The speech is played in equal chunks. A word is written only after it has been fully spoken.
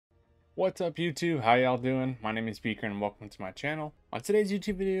What's up YouTube? How y'all doing? My name is Beaker and welcome to my channel. On today's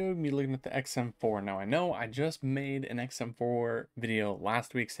YouTube video, we'll be looking at the XM4. Now I know I just made an XM4 video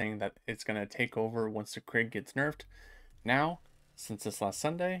last week saying that it's going to take over once the Krig gets nerfed. Now, since this last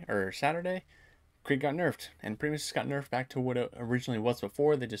Sunday or Saturday, Krig got nerfed and pretty much just got nerfed back to what it originally was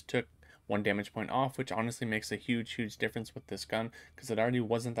before. They just took one damage point off, which honestly makes a huge difference with this gun because it already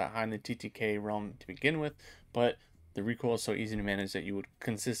wasn't that high in the TTK realm to begin with, but the recoil is so easy to manage that you would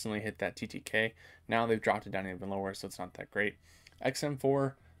consistently hit that TTK. Now they've dropped it down even lower, so it's not that great.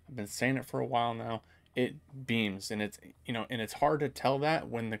 XM4, I've been saying it for a while now, it beams, and it's hard to tell that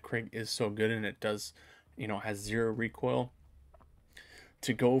when the Krig is so good and it does, has zero recoil.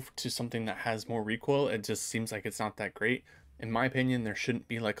 To go to something that has more recoil, it just seems like it's not that great. In my opinion, there shouldn't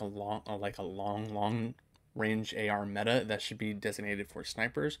be like a long range AR meta that should be designated for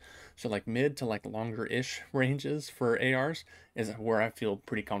snipers. So like mid to like longer-ish ranges for ARs is where I feel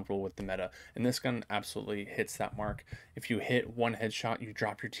pretty comfortable with the meta. And this gun absolutely hits that mark. If you hit one headshot, you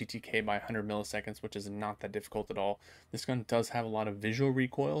drop your TTK by 100 milliseconds, which is not that difficult at all. This gun does have a lot of visual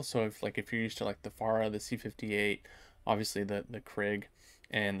recoil. So if you're used to like the Farah, the C58, obviously the Krig,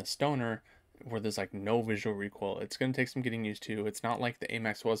 and the Stoner, where there's like no visual recoil, it's going to take some getting used to. It's not like the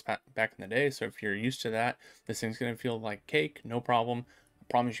AMAX was back in the day, so if you're used to that, this thing's going to feel like cake, no problem. I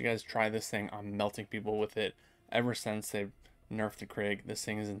promise you guys, try this thing. I'm melting people with it ever since they've nerfed the Krig. This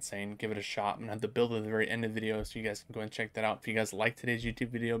thing is insane. Give it a shot. I'm going to have the build at the very end of the video, so you guys can go and check that out. If you guys like today's YouTube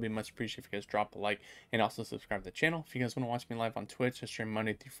video, it'd be much appreciated if you guys drop a like and also subscribe to the channel. If you guys want to watch me live on Twitch, I stream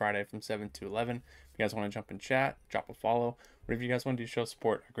Monday through Friday from 7 to 11. If you guys want to jump in chat, drop a follow. Whatever you guys want to do, show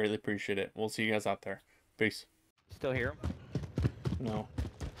support. I greatly appreciate it. We'll see you guys out there. Peace. Still here? No.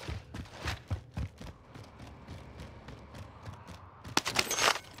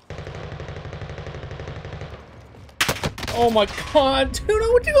 Oh my god, dude, I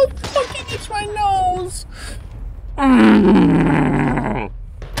want to go fucking itch my nose!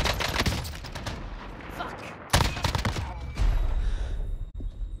 Fuck!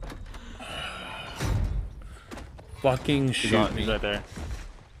 Fucking shoot me. He's right there.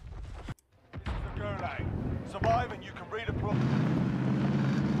 Survive and you can redeploy.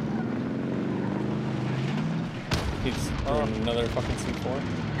 He's doing another fucking C4.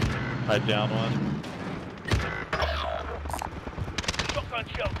 Hide down one. Shotgun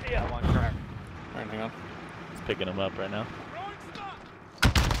shells here. One crack. Alright, hang on. He's picking him up right now.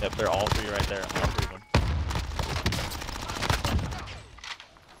 Yep, they're all three right there. All three of them.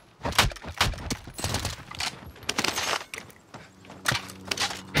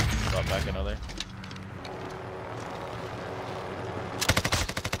 Brought back another.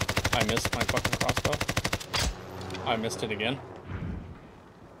 I missed my fucking crossbow. I missed it again.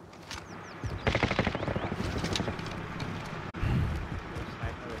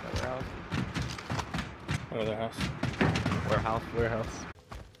 What other house? Warehouse.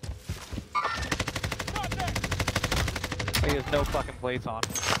 He has no fucking plates on.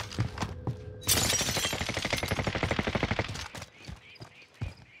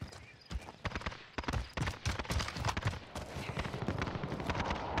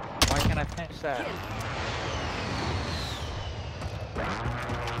 Why can't I finish that?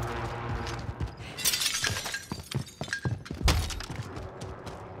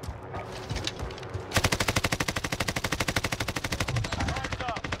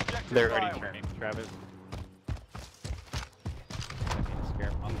 They're already turning, Travis. I need to scare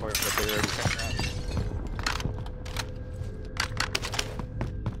them off for it, but they're already turning around.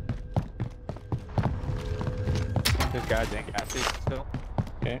 This guy's in gas station still.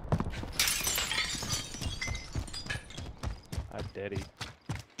 Okay. I'm dead.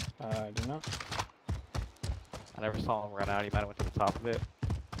 I do not. I never saw him run out. He might have went to the top of it.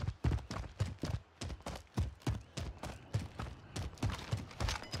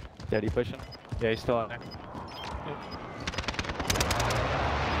 Dead, he pushing? Yeah, he's still out there. Yep.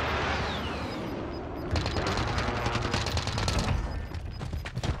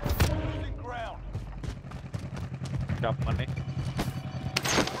 Losing ground. Drop him on me.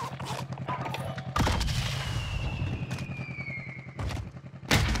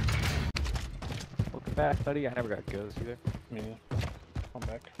 Welcome back, buddy. I never got ghosts either. Me neither. Come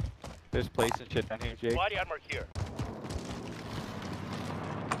back. There's plates and shit down here, Jake. Body armor here.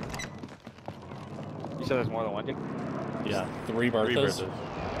 You said there's more than one, Jake? Yeah. Three Three Berthas. Berthas.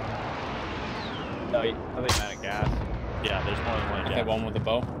 No, I think I'm out of gas. Yeah, there's more than one. Okay, Yeah. one with a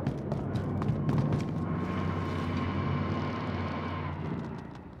bow.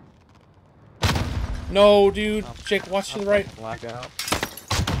 No, dude. Jake, watch to the right. Black out.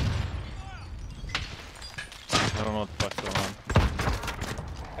 I don't know what the fuck's going on.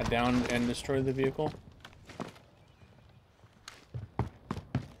 I downed and destroyed the vehicle.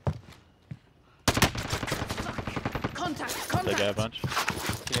 Contact! That guy a bunch.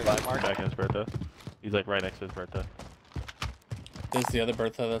 Can you buy Mark? Back in his Bertha. He's like right next to his Bertha. There's the other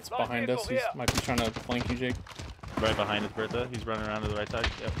Bertha that's behind us. He might be trying to flank you, Jake. Right behind his Bertha. He's running around to the right side.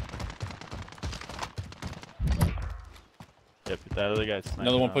 Yep. Yep, that other guy's sniping.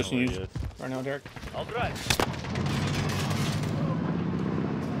 Another one I don't know pushing where you he is. right now, Derek. I'll drive.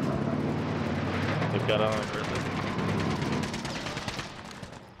 They've got on the Bertha.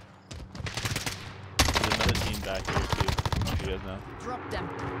 There's another team back here too. You guys know. Drop them.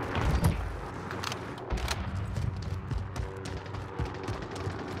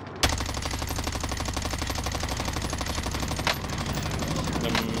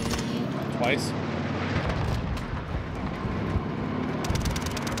 Twice.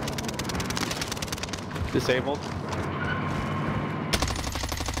 Disabled.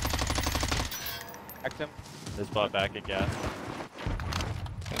 Cracked him. They spot back at gas.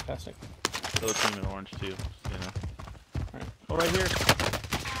 Fantastic. Another team in orange too. You know. Alright. Oh, right here.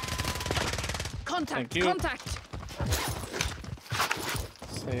 Contact! Thank you. Contact!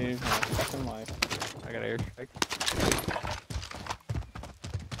 Save my fucking life. I got airstrike.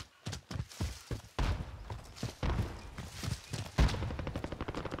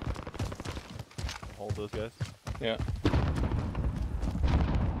 Hold those guys. Yeah.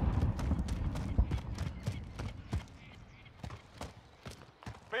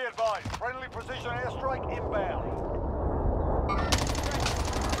 Be advised, friendly precision airstrike inbound.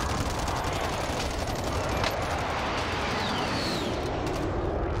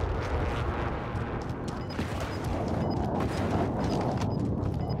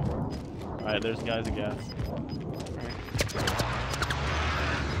 Alright, there's guys at gas.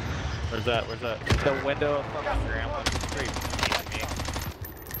 Where's that? Where's that? The window from the ground on the street.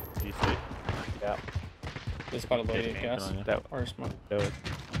 DC. Yeah. Just about to load Okay, it, gas. on you. That Or smoke.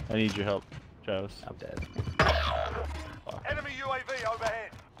 I need your help, Travis. I'm dead. Enemy UAV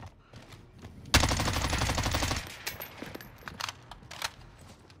overhead.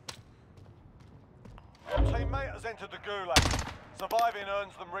 Your teammate has entered the gulag. Surviving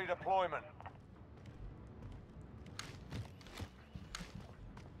earns them redeployment.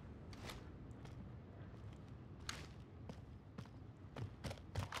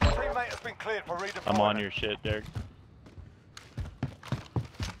 Your teammate has been cleared for redeployment. I'm on your shit, Derek.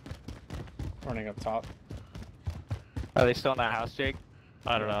 Running up top. Are they still in that house, Jake?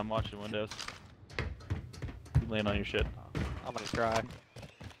 I don't know, I'm watching windows. You laying on your shit. I'm gonna try.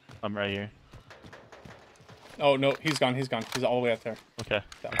 I'm right here. Oh no, he's gone. He's gone. He's all the way up there. Okay.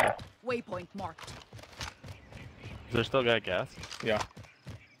 That way. Waypoint marked. Is there still got gas? Yeah.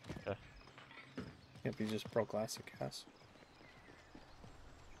 Okay. Yep, he just broke glass of gas.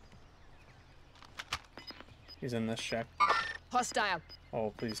 He's in this shack. Hostile.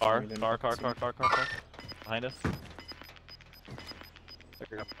 Oh, please. tell Car, me they car, didn't car, see car, me. car, car, car. Behind us.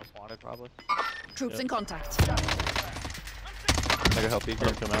 They're up most wanted, probably. Troops Yep. in contact. I can help you.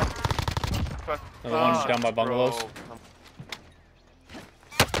 Let him come out. Another one's down by bungalows.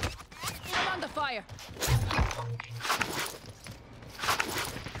 I'm under fire.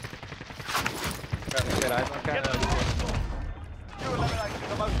 Got me good eyes on kind You eliminated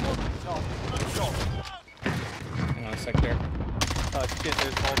the most wanted target. Good job. Hang on a sec there. Shit,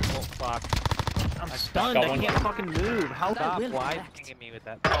 there's multiple spots. I'm stunned. got I one. can't fucking move. How That will Why connect. pinging me with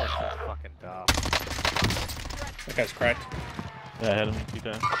that? Oh, it's so fucking dumb. That guy's cracked. Yeah, I hit him a few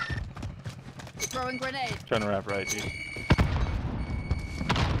times. Throwing grenade. Trying to wrap right, dude.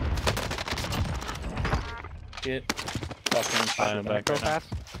 Get fucking Fine, I'm back Go right now. fast.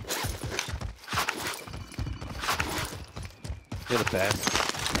 You're the best.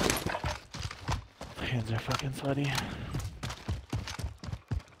 My hands are fucking sweaty.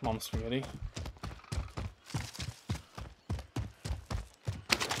 Mom spaghetti.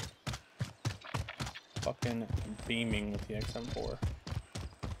 Fucking beaming with the XM4.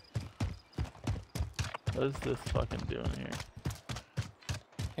 What is this fucking doing here?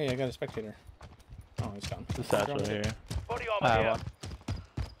 Hey, I got a spectator. Oh, he's gone. The satchel right here. Body armor here.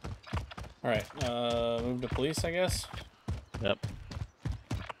 Alright, move to police, I guess. Yep.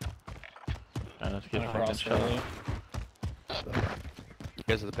 Alright, let's get And fucking across shot. early. You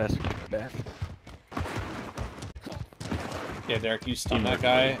guys are the best. Back. Yeah, Derek, you stunned that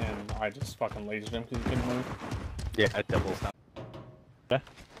guy, and I just fucking lasered him because he couldn't move. Yeah, I double stop. Okay.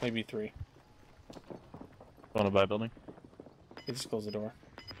 Maybe 3. Going to buy a building? He just closed the door.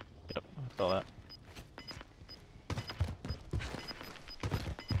 Yep, I saw that.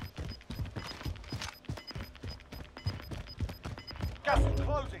 Gas is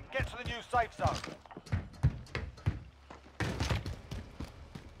closing. reinforcing. Get to the new safe zone.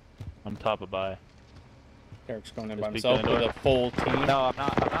 I'm top of buy. Derek's going in Just by peek himself in the with door. a full team. No, I'm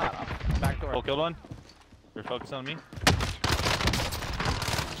not. I'm back door. Full killed one. You're focused on me.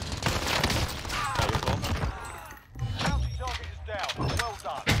 Oh, you're full. Bounty target is down. Well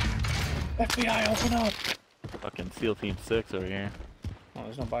done. FBI, open up! Fucking SEAL Team 6 over here. Oh,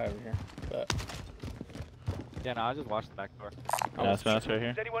 there's no buy over here. But Yeah, no, I just watched the back door. Gas mask right here.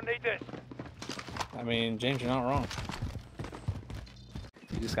 Does anyone need this? I mean, James, you're not wrong.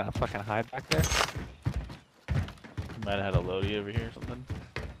 You just gotta fucking hide back there. Might have had a Lodi over here or something.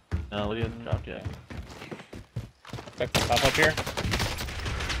 No, Lodi hasn't dropped yet. Check the top up here.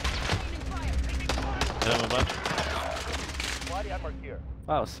 Hit him a bunch. Body armor here.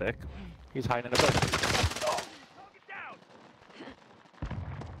 Oh, that was sick. He's hiding in a bush.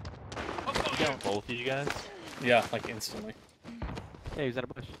 Both of you guys. Yeah, like instantly. Yeah, he's in a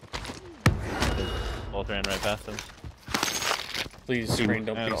bush. Both ran right past him. Please, screen,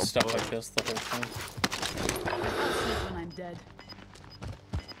 don't And be I'll stuff put- like this the whole time. I'll sleep when I'm dead.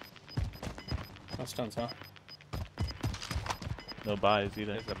 No stunts, huh? No buys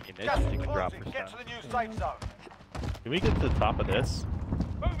either. There's a Gas munitions is you can drop closing. for Get to stun. the new safe zone. Can we get to the top of this?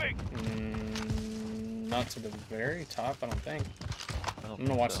 Moving. Not to the very top, I don't think. I don't I'm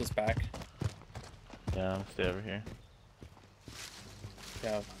gonna watch think this back. so. Yeah, I'm gonna stay over here.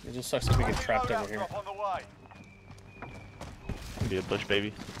 Yeah, it just sucks if we get Friendly trapped loadout over here. drop on the way. Be a bush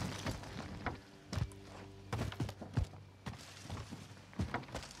baby.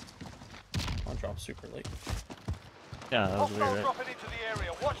 I'll drop super late. Yeah, that was Hostile weird, right? dropping into the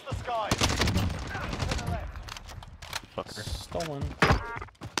area. Watch the skies. To the left. Fucker. Stolen.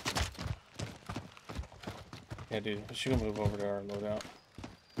 Yeah, dude, we should go move over to our loadout.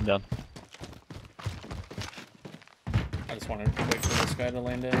 I'm done. I just wanted to wait for this guy to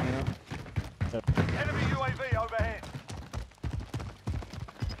land in, you know? Enemy UAV overhead.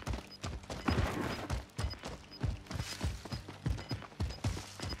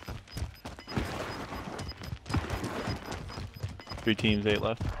 Three teams, 8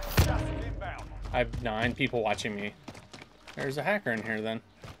 left. Gas is inbound. I have 9 people watching me. There's a hacker in here then.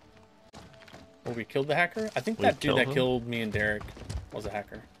 Oh, we killed the hacker? I think We that dude killed that him? killed me and Derek was a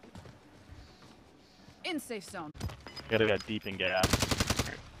hacker. In safe zone. Gotta got deep in gas.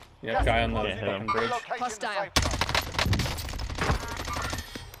 Yeah, guy on the Yeah, hit him. fucking bridge. Relocating the Hostile. safe zone.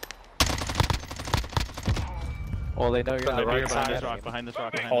 Well, they know you're on the Right here right behind side. this rock, behind this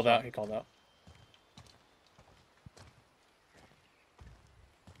rock, He behind called this out, rock. he called out.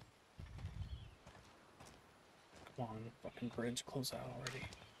 Come on, fucking bridge, close out already.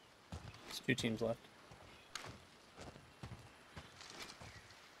 There's 2 teams left.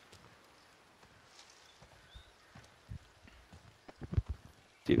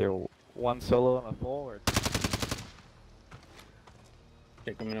 It's either one solo and a full, or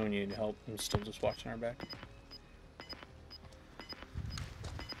Jake, let me know when you need help. I'm still just watching our back.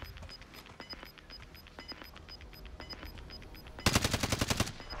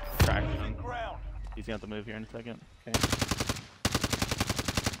 Cracked Losing him. ground. He's gonna have to move here in a second. Okay.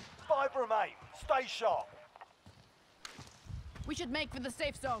 5 remain. Stay sharp. We should make for the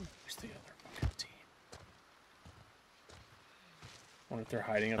safe zone. Where's the other fucking team? Wonder if they're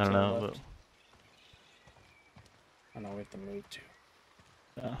hiding up I to don't the know, left. but I know we have to move too.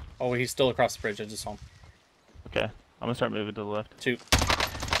 yeah. Oh, he's still across the bridge. I just saw him. Okay, I'm gonna start moving to the left. 2.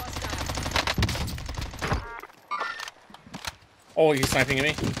 Hostile. Oh, he's sniping at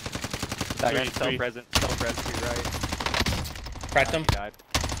me. that guy's Three. self-present to your right. Cracked him. He died.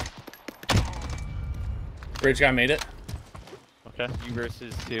 Bridge guy made it. Okay. You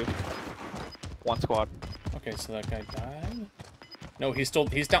versus 2. One squad. Okay, so that guy died. No, he's down.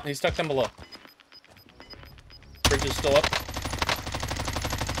 He's stuck down below. Bridge is still up.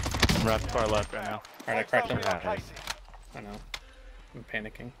 I'm wrapped far left right now. All right, I cracked him. Relocating. I know. I'm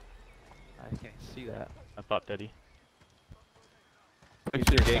panicking. I can't see that. I popped Eddie. He's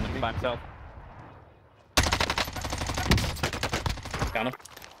through gate by himself. Got him.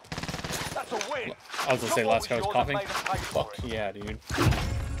 That's a win. I was gonna say last guy was Yours coughing. and made them pay for Fuck it. yeah, dude.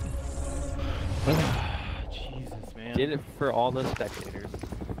 Jesus, man. Did it for all the spectators.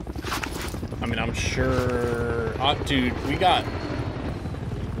 I mean, I'm sure. Dude, we got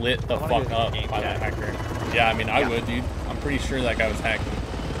lit the I wanna fuck get up game by that chat. hacker. Yeah, I mean, I Yeah. would, dude. I'm pretty sure that guy was hacking.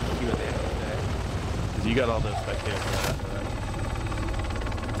 He was able to. Cause you got all those spectators for that.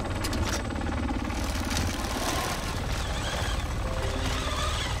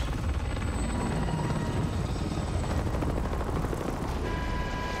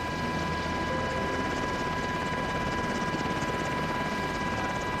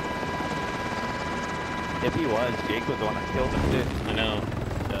 If he was, Jake was the one that killed him too. I know.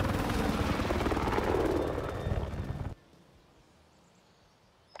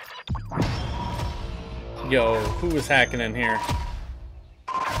 Yeah. Yo, who was hacking in here?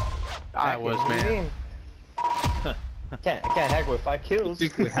 I was, man. Can't hack with 5 kills.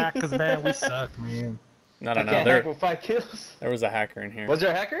 Think we hackers, man? We suck, man. No, Can't hack there with 5 kills. was a hacker in here. Was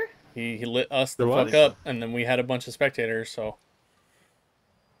there a hacker? He lit us the There fuck was? up, and then we had a bunch of spectators. So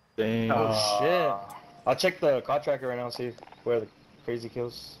Dang. Oh shit. I'll check the call tracker right now and see where the crazy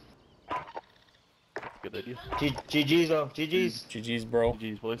kills. Good idea. GG's though. GG's. GG's, bro.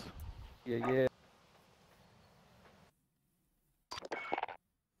 GG's, boys. Yeah.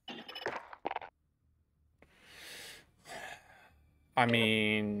 I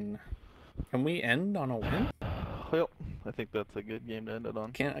mean, can we end on a win? Well, I think that's a good game to end it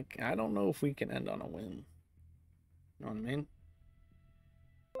on. I don't know if we can end on a win. You know what I mean?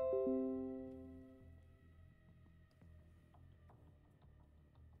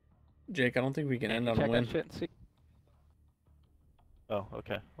 Jake, I don't think we can end on a Check win. that shit and see. Oh,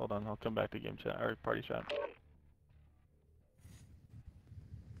 okay. Hold on. I'll come back to game chat or party chat.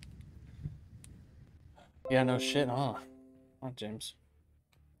 Yeah, no shit, huh? Oh, James.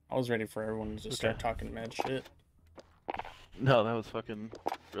 I was ready for everyone to just start talking mad shit. No, that was fucking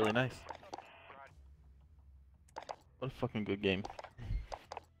really nice. What a fucking good game.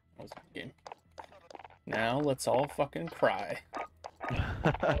 That was a good game. Now let's all fucking cry.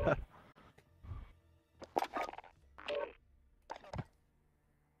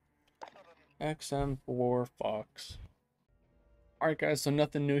 XM4 Fox. Alright guys, so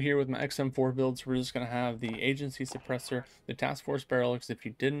nothing new here with my XM4 builds. We're just going to have the agency suppressor, the task force barrel, because if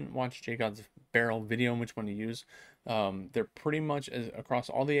you didn't watch Jacob's barrel video on which one to use, they're pretty much across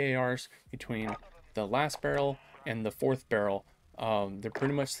all the ARs between the last barrel and the fourth barrel. They're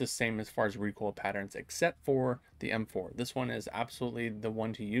pretty much the same as far as recoil patterns, except for the M4. This one is absolutely the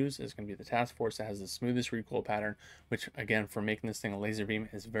one to use. It's going to be the task force that has the smoothest recoil pattern, which again, for making this thing a laser beam,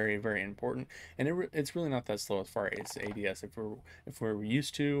 is very, very important. And it's really not that slow as far as ADS. If we're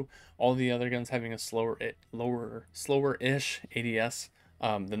used to all the other guns having a slower-ish ADS,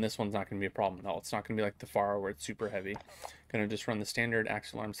 then this one's not going to be a problem. No, it's not going to be like the FAR where it's super heavy. Going to just run the standard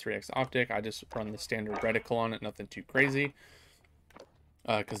Axial Arms 3X optic. I just run the standard reticle on it, nothing too crazy.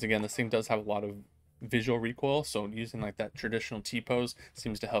 Because again, this thing does have a lot of visual recoil, so using like that traditional T-pose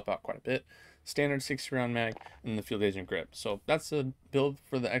seems to help out quite a bit. Standard 60 round mag and the field agent grip. So that's the build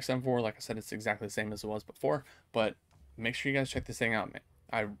for the XM4. Like I said, it's exactly the same as it was before, but make sure you guys check this thing out, man.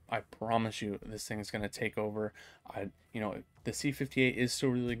 I promise you this thing is going to take over. You know, the C58 is still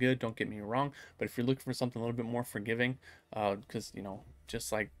really good, don't get me wrong, but if you're looking for something a little bit more forgiving, because you know,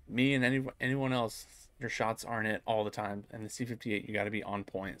 just like me and anyone else, your shots aren't it all the time, and the C58 you got to be on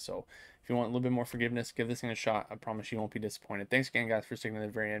point. So if you want a little bit more forgiveness, give this thing a shot. I promise you won't be disappointed. Thanks again guys for sticking to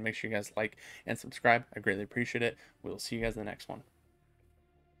the very end. Make sure you guys like and subscribe. I greatly appreciate it. We'll see you guys in the next one.